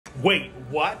Wait,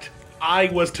 what? I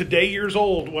was today years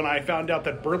old when I found out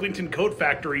that Burlington Coat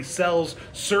Factory sells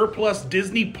surplus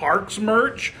Disney Parks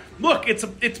merch. Look,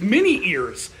 it's mini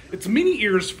ears. It's mini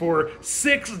ears for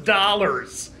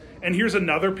 $6. And here's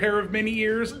another pair of mini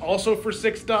ears, also for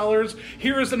 $6.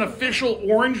 Here is an official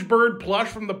Orange Bird plush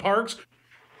from the parks.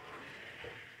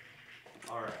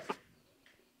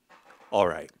 All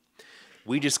right.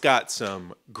 We just got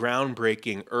some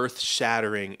groundbreaking,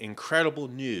 earth-shattering, incredible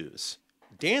news.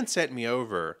 Dan sent me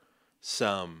over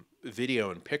some video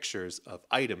and pictures of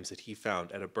items that he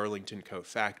found at a Burlington Coat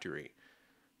Factory.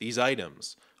 These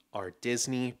items are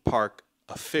Disney Park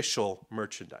official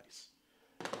merchandise.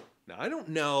 Now, I don't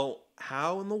know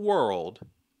how in the world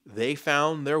they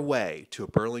found their way to a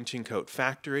Burlington Coat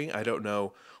Factory. I don't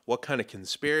know what kind of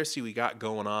conspiracy we got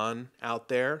going on out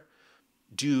there.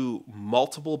 Do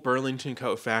multiple Burlington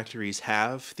Coat Factories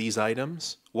have these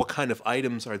items? What kind of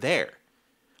items are there?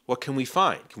 What can we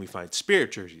find? Can we find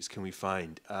spirit jerseys? Can we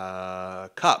find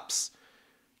cups?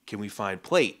 Can we find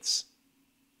plates?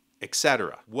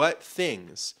 Etc. What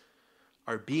things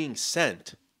are being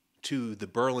sent to the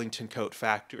Burlington Coat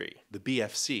Factory, the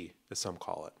BFC, as some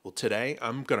call it? Well, today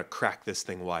I'm going to crack this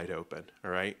thing wide open,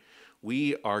 all right?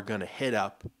 We are going to hit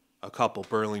up a couple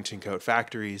Burlington Coat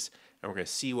Factories and we're going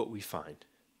to see what we find,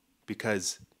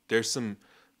 because there's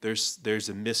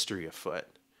a mystery afoot,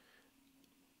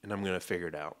 and I'm going to figure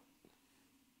it out.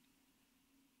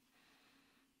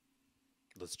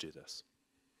 Let's do this.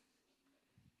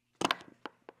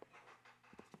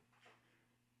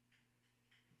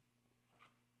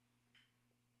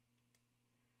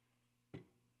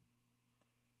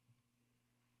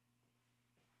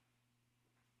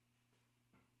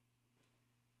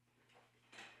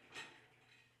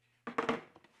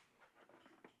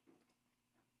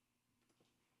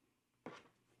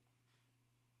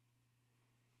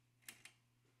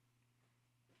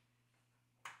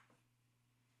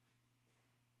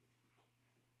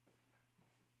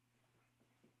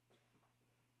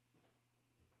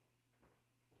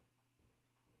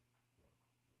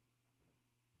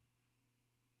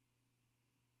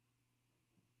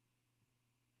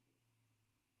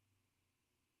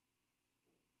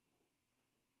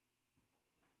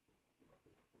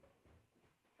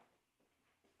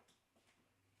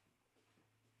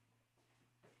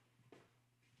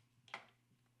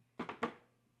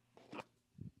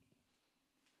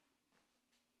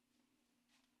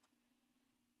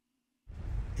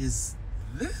 Is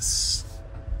this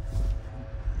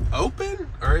open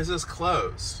or is this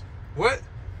closed? What?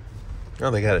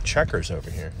 Oh, they got a Checkers over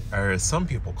here. Or as some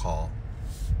people call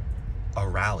a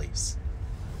Rallies.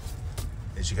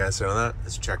 Did you guys know that?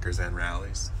 It's Checkers and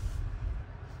Rallies.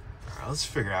 All right, let's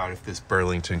figure out if this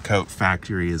Burlington Coat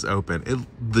Factory is open.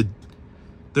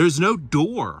 There's no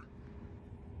door.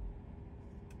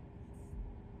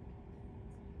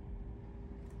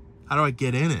 How do I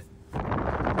get in it?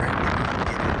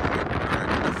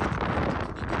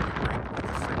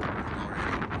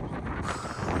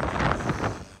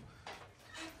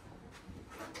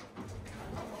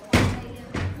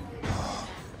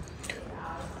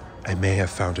 I may have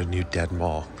found a new dead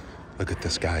mall. Look at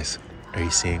this, guys. Are you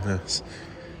seeing this?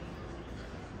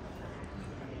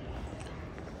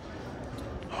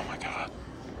 Oh my God.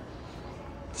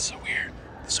 This is so weird.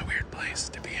 It's a weird place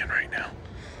to be in right now.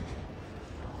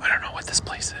 I don't know what this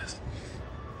place is.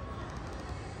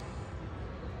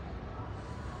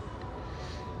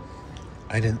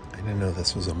 I didn't know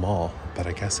this was a mall, but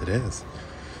I guess it is.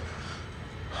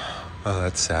 Oh,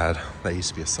 that's sad. That used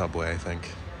to be a Subway, I think.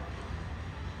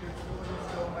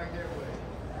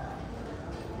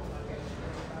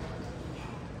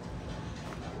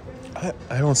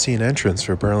 I don't see an entrance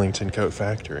for Burlington Coat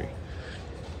Factory.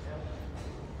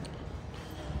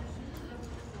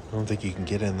 I don't think you can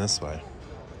get in this way.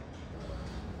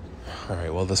 All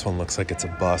right, well, this one looks like it's a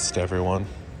bust, everyone.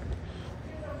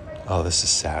 Oh, this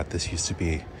is sad. This used to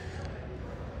be...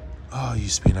 Oh, it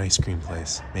used to be an ice cream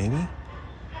place. Maybe?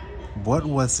 What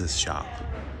was this shop?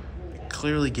 It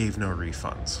clearly gave no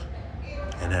refunds.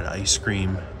 And had ice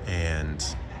cream and...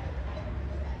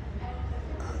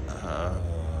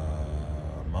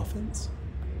 muffins?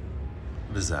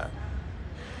 What is that?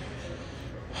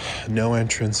 No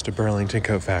entrance to Burlington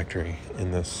Coat Factory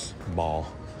in this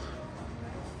mall.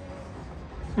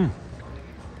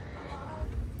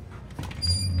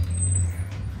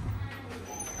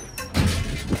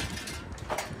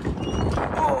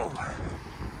 Oh.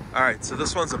 All right, so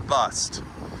this one's a bust.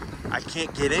 I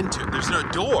can't get into it. There's no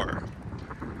door.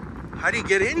 How do you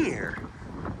get in here?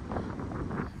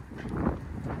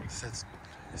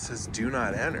 It says do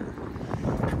not enter.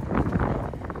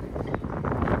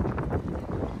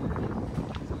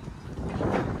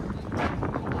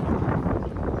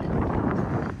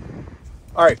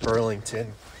 All right,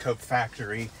 Burlington Coat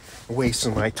Factory.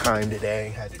 Wasting my time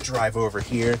today. Had to drive over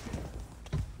here.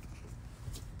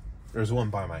 There's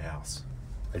one by my house.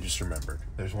 I just remembered.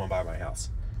 There's one by my house.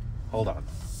 Hold on.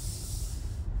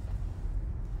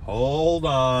 Hold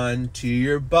on to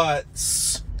your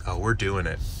butts. Oh, we're doing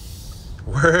it.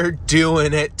 We're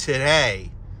doing it today.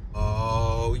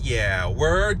 Oh, yeah,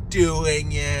 we're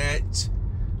doing it.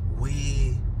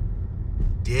 We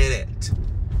did it.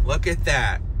 Look at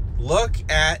that. Look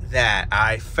at that.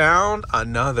 I found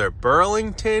another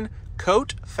Burlington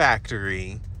Coat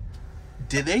Factory.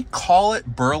 Did they call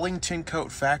it Burlington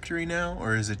Coat Factory now,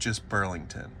 or is it just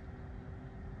Burlington?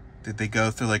 Did they go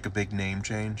through like a big name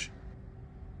change?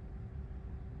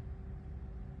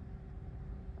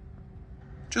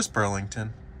 Just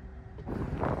Burlington.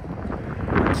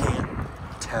 Can't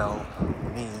tell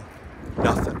me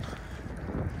nothing.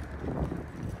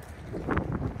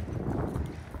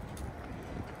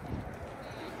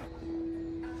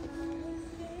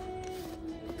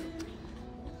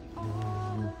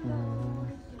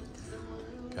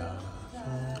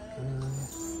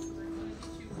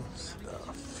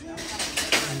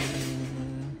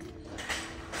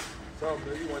 So,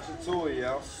 man, you want your tour,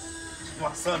 yo?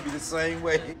 My son be the same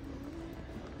way.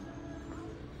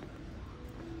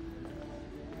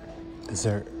 Is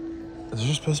there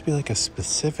supposed to be like a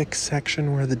specific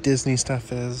section where the Disney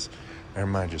stuff is? Or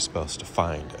am I just supposed to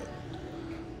find it?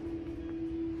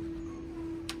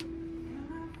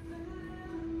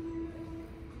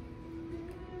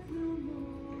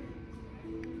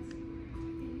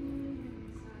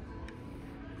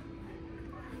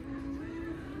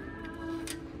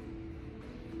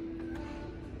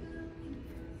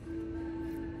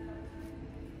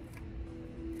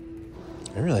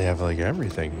 I really have like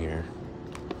everything here.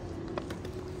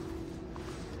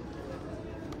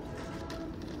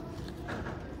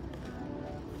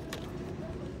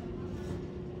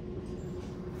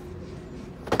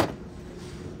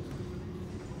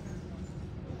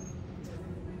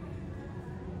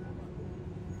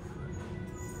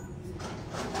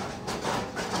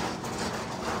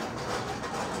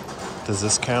 Does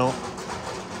this count?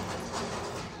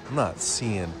 I'm not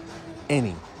seeing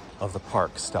any of the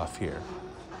park stuff here.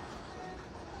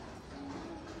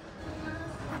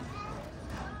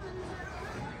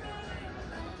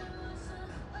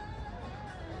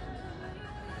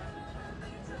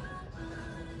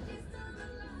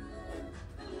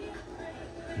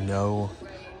 No.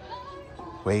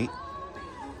 Wait.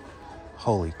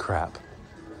 Holy crap.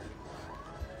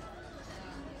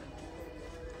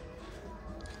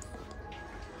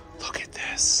 Look at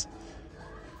this.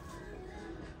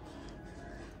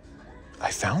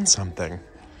 I found something.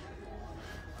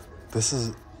 This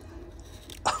is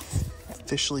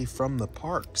officially from the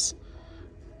parks.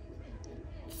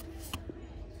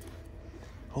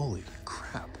 Holy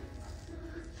crap.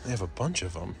 They have a bunch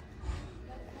of them.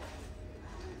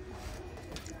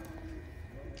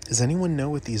 Does anyone know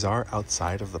what these are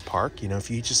outside of the park? You know, if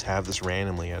you just have this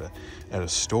randomly at a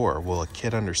store, will a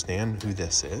kid understand who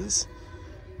this is?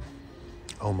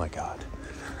 Oh my God.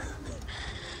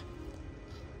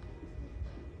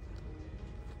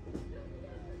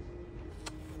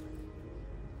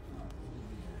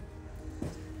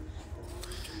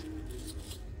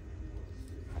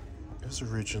 It was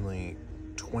originally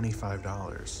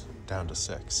 $25, down to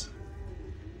 $6.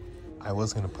 I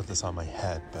was gonna put this on my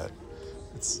head, but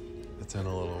it's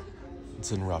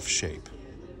in rough shape.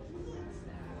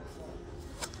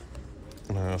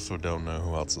 And I also don't know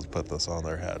who else has put this on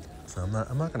their head, so I'm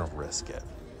not gonna risk it.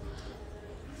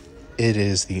 It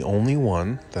is the only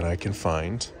one that I can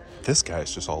find. This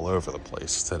guy's just all over the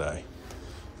place today.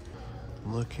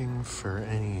 Looking for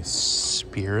any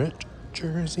Spirit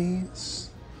jerseys.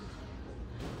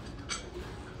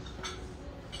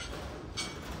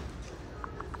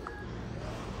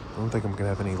 I don't think I'm gonna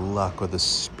have any luck with the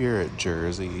Spirit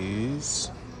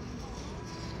jerseys.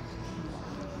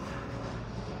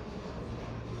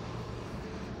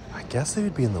 I guess they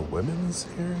would be in the women's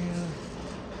area.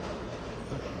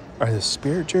 Are the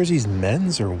Spirit jerseys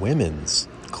men's or women's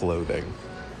clothing?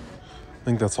 I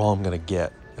think that's all I'm gonna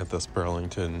get at this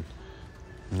Burlington,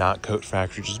 not Coat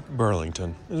Factory, just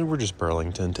Burlington. We're just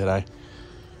Burlington today.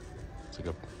 It's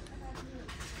like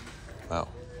wow.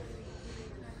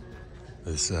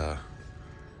 This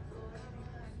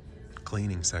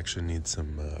cleaning section needs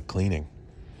some cleaning.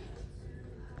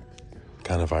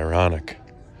 Kind of ironic.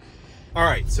 All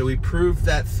right, so we proved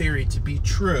that theory to be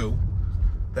true,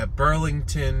 that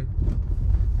Burlington,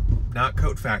 not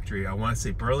Coat Factory, I want to say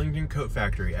Burlington Coat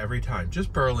Factory every time,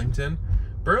 just Burlington.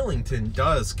 Burlington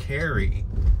does carry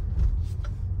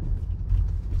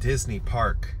Disney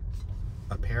Park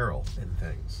apparel and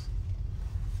things.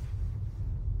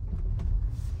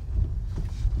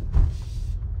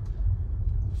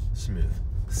 Smooth.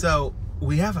 So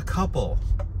we have a couple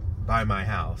by my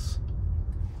house,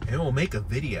 and we'll make a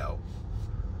video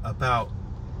about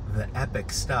the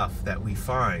epic stuff that we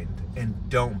find and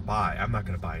don't buy. I'm not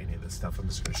going to buy any of this stuff. I'm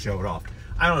just going to show it off.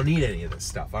 I don't need any of this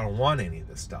stuff. I don't want any of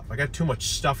this stuff. I got too much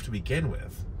stuff to begin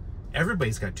with.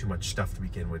 Everybody's got too much stuff to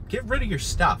begin with. Get rid of your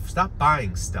stuff. Stop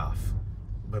buying stuff.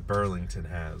 But Burlington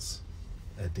has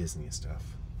a Disney stuff.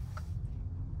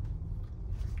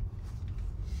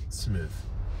 Smooth.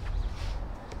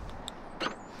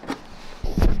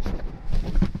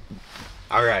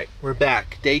 All right, we're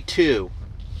back. Day 2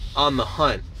 on the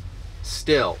hunt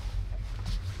still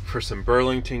for some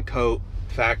Burlington Coat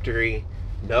Factory.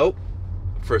 Nope.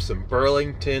 For some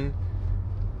Burlington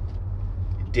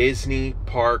Disney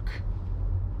Park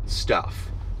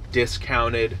stuff.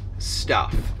 Discounted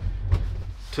stuff.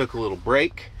 Took a little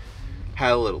break.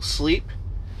 Had a little sleep.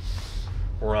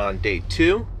 We're on day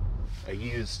 2. I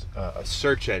used a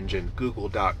search engine,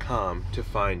 google.com, to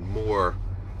find more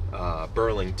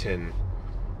Burlington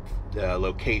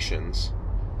locations.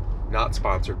 Not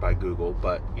sponsored by Google,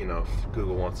 but you know, if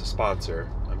Google wants to sponsor,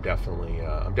 I'm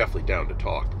definitely down to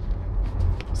talk.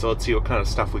 So let's see what kind of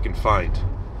stuff we can find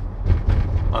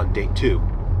on day 2.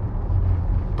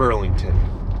 Burlington,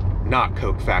 not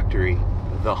Coke Factory.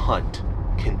 The hunt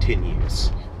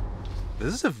continues.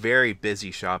 This is a very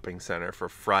busy shopping center for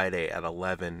Friday at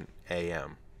 11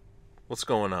 a.m. What's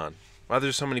going on? Why are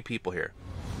there so many people here?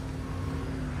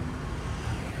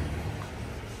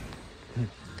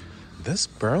 This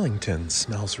Burlington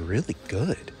smells really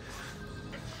good.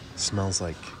 Smells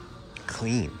like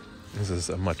clean. This is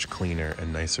a much cleaner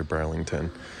and nicer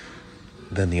Burlington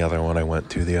than the other one I went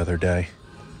to the other day.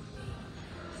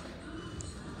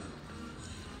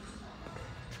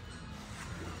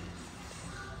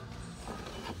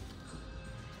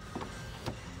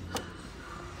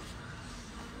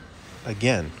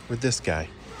 Again, with this guy,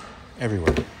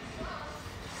 everywhere.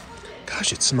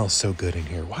 Gosh, it smells so good in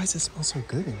here. Why does it smell so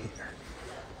good in here?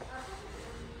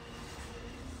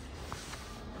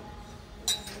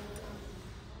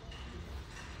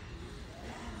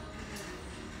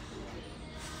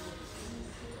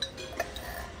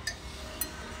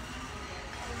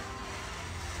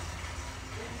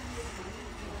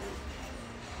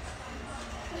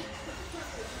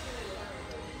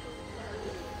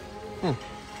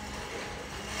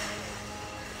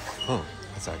 Oh,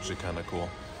 that's actually kind of cool.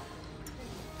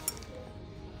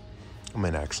 I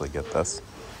might actually get this.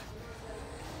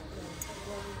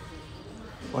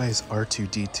 Why is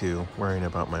R2-D2 worrying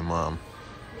about my mom?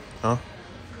 Huh?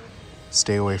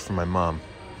 Stay away from my mom.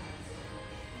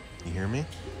 You hear me?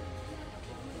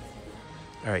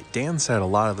 Alright, Dan said a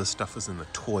lot of this stuff was in the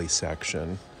toy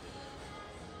section.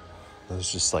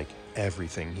 There's just like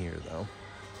everything here though.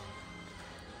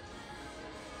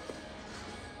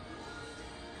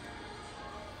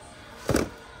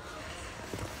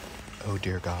 Oh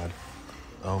dear God.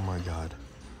 Oh my God.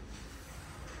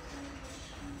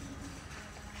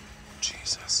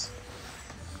 Jesus.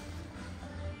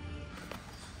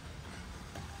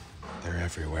 They're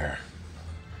everywhere.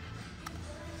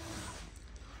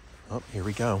 Oh, here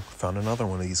we go. Found another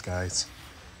one of these guys.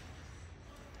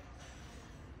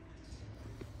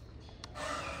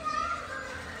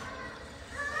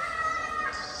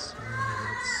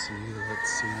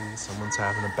 Let's see. Someone's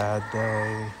having a bad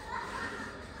day.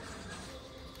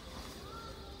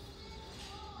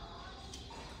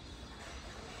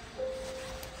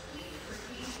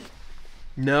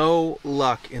 No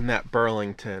luck in that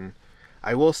Burlington.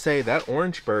 I will say that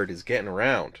orange bird is getting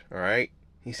around, alright?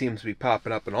 He seems to be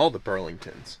popping up in all the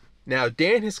Burlingtons. Now,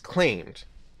 Dan has claimed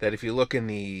that if you look in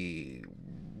the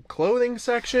clothing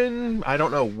section, I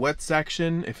don't know what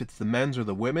section, if it's the men's or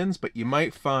the women's, but you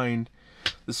might find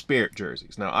the Spirit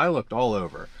jerseys. Now, I looked all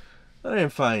over. I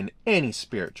didn't find any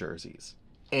Spirit jerseys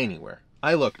anywhere.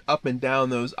 I looked up and down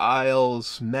those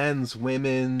aisles, men's,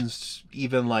 women's,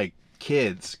 even like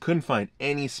kids. Couldn't find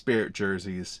any Spirit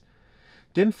jerseys.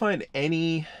 Didn't find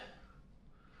any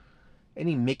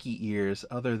Mickey ears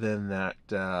other than that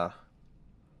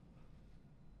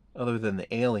other than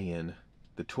the alien,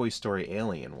 the Toy Story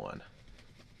alien one.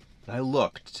 I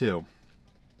looked too.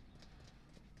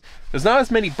 There's not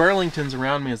as many Burlingtons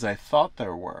around me as I thought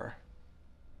there were.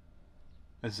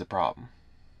 This is a problem.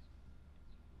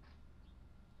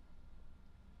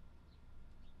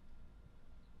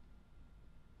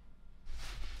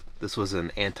 This was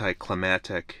an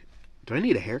anticlimactic. Do I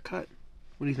need a haircut?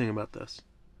 What do you think about this?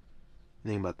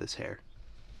 You think about this hair?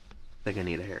 I think I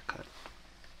need a haircut.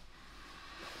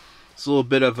 It's a little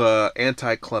bit of a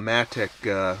anticlimactic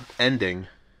ending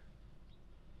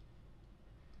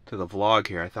to the vlog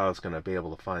here. I thought I was going to be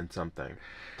able to find something.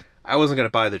 I wasn't going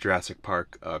to buy the Jurassic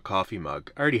Park coffee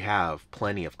mug. I already have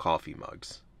plenty of coffee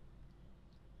mugs.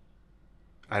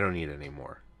 I don't need any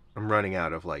more. I'm running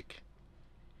out of, like,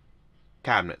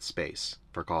 cabinet space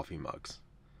for coffee mugs.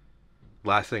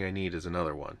 Last thing I need is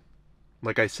another one.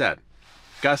 Like I said,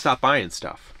 gotta stop buying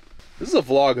stuff. This is a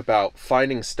vlog about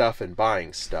finding stuff and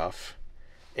buying stuff.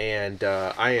 And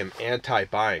I am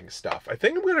anti-buying stuff. I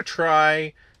think I'm going to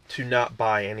try to not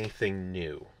buy anything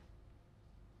new.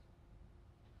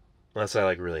 Unless I,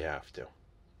 like, really have to.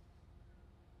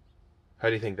 How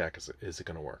do you think that is it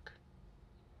going to work?